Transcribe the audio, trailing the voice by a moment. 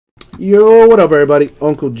Yo, what up, everybody?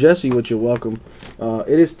 Uncle Jesse with you. Welcome.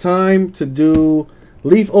 It is time to do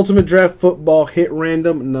Leaf Ultimate Draft Football Hit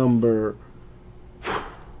Random number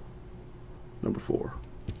 4.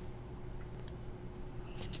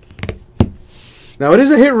 Now, it is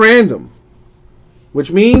a hit random,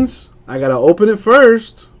 which means I got to open it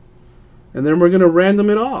first, and then we're going to random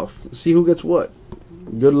it off. See who gets what.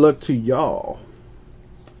 Good luck to y'all.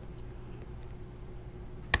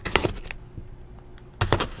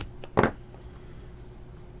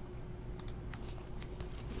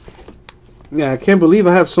 Yeah, I can't believe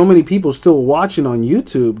I have so many people still watching on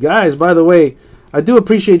YouTube. Guys, by the way, I do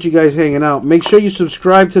appreciate you guys hanging out. Make sure you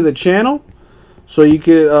subscribe to the channel so you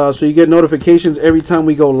get notifications every time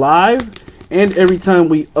we go live and every time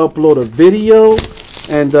we upload a video.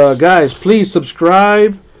 And guys, please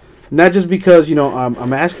subscribe. Not just because, you know,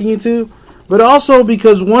 I'm asking you to, but also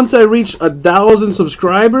because once I reach 1,000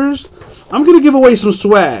 subscribers, I'm going to give away some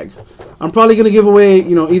swag. I'm probably going to give away,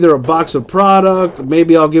 you know, either a box of product,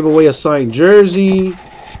 maybe I'll give away a signed jersey,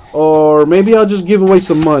 or maybe I'll just give away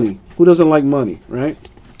some money. Who doesn't like money, right?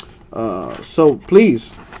 So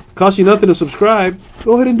please, cost you nothing to subscribe.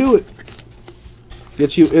 Go ahead and do it.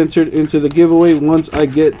 Get you entered into the giveaway once I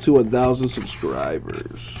get to 1,000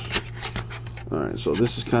 subscribers. All right, so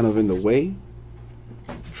this is kind of in the way.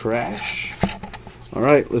 Trash. All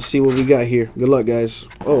right, let's see what we got here. Good luck, guys.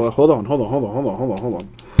 Oh, hold on.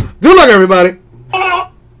 Good luck, everybody.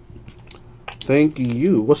 Thank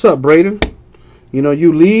you. What's up, Braden? You know,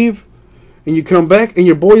 you leave and you come back and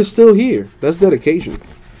your boy is still here. That's dedication.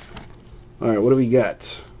 All right, what do we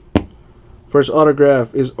got? First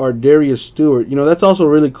autograph is Ardarius Stewart. You know, that's also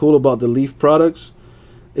really cool about the Leaf products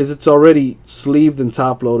is it's already sleeved and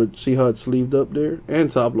top-loaded. See how it's sleeved up there?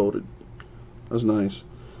 And top-loaded. That's nice.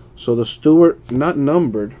 So the Stewart, not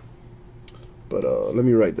numbered. But let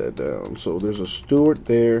me write that down. So there's a Stewart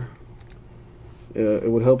there. It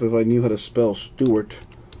would help if I knew how to spell Stewart.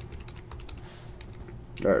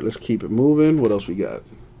 All right, let's keep it moving. What else we got?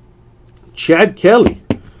 Chad Kelly.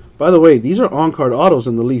 By the way, these are on-card autos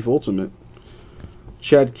in the Leaf Ultimate.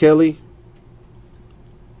 Chad Kelly.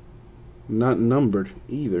 Not numbered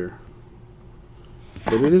either.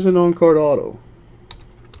 But it is an on-card auto.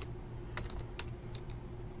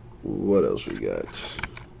 What else we got?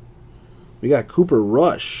 We got Cooper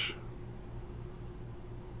Rush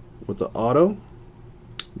with the auto.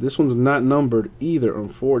 This one's not numbered either,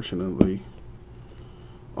 unfortunately.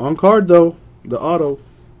 On card, though, the auto.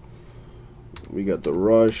 We got the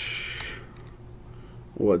Rush.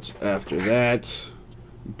 What's after that?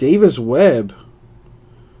 Davis Webb.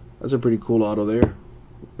 That's a pretty cool auto there.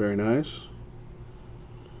 Very nice.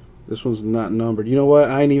 This one's not numbered. You know what?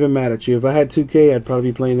 I ain't even mad at you. If I had 2K, I'd probably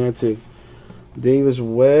be playing that too. Davis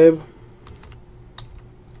Webb.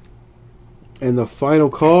 And the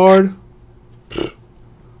final card,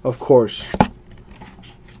 of course,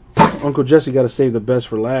 Uncle Jesse got to save the best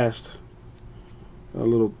for last. A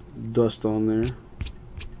little dust on there.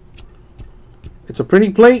 It's a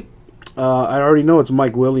pretty plate. I already know it's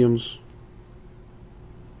Mike Williams.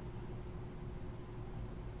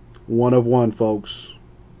 1 of 1, folks.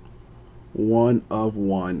 1 of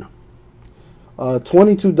 1.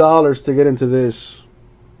 $22 to get into this.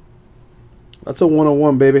 That's a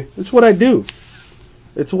 101, baby. It's what I do.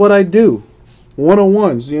 It's what I do.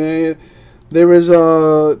 101s. Yeah, there is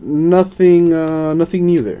nothing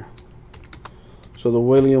new there. So the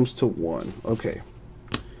Williams to 1. Okay.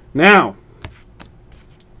 Now,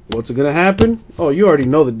 what's gonna happen? Oh, you already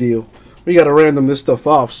know the deal. We gotta random this stuff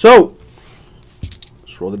off. So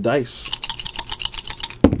let's roll the dice.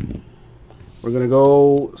 We're gonna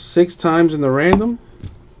go 6 times in the random.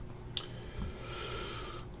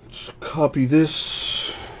 Copy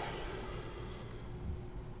this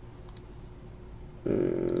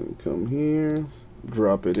and come here,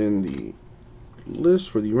 drop it in the list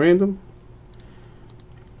for the random.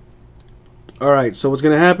 Alright, so what's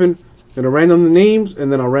going to happen, I'm going to random the names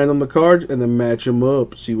and then I'll random the cards and then match them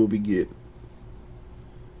up, see what we get.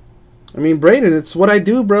 I mean, Braden, it's what I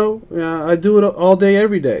do, bro. Yeah, I do it all day,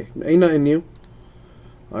 every day. Ain't nothing new.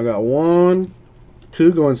 I got 1,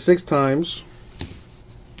 2 going 6 times.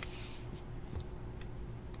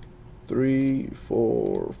 3,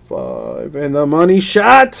 4, 5, and the money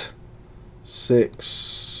shot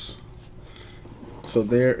 6. So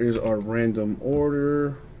there is our random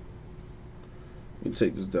order. Let me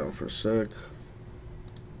take this down for a sec.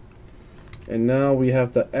 And now we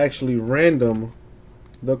have to actually random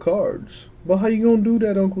the cards. But how you gonna do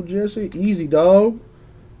that, Uncle Jesse? Easy, dog.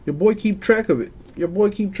 Your boy keep track of it. Your boy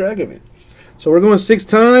keep track of it. So we're going 6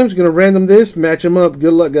 times. Gonna random this, match them up.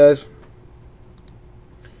 Good luck, guys.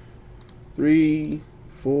 3,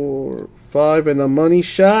 4, 5, and a money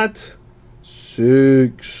shot.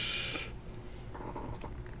 6.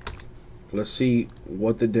 Let's see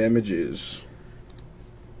what the damage is.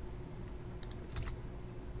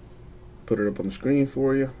 Put it up on the screen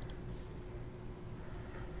for you.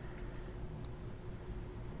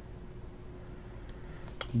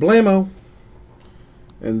 Blammo.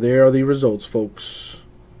 And there are the results, folks.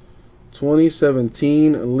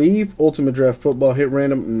 2017 Leaf Ultimate Draft Football hit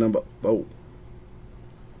random number 4.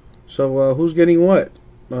 So who's getting what?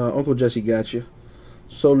 Uncle Jesse got you.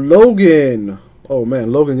 So Logan. Oh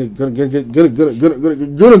man, Logan gonna get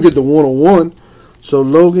the 1/1. So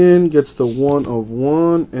Logan gets the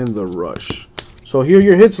 1/1 and the rush. So here are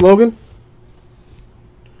your hits, Logan.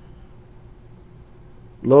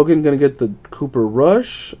 Logan gonna get the Cooper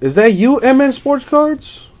Rush. Is that you, MN Sports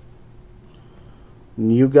Cards?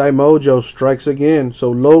 New Guy Mojo strikes again.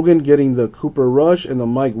 So Logan getting the Cooper Rush and the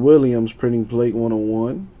Mike Williams printing plate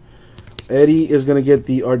 1/1. Eddie is gonna get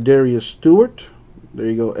the Ardarius Stewart. There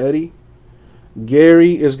you go, Eddie.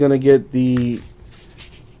 Gary is gonna get the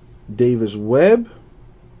Davis Webb.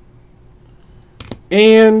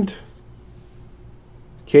 And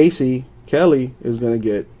Casey Kelly is gonna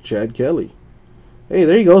get Chad Kelly. Hey,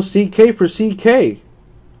 there you go. CK for CK.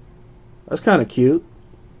 That's kind of cute.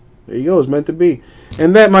 There you go. It's meant to be.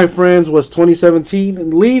 And that, my friends, was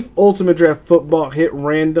 2017 Leaf Ultimate Draft Football hit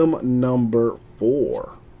random number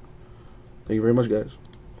 4. Thank you very much, guys.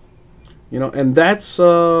 And that's,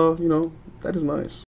 that is nice.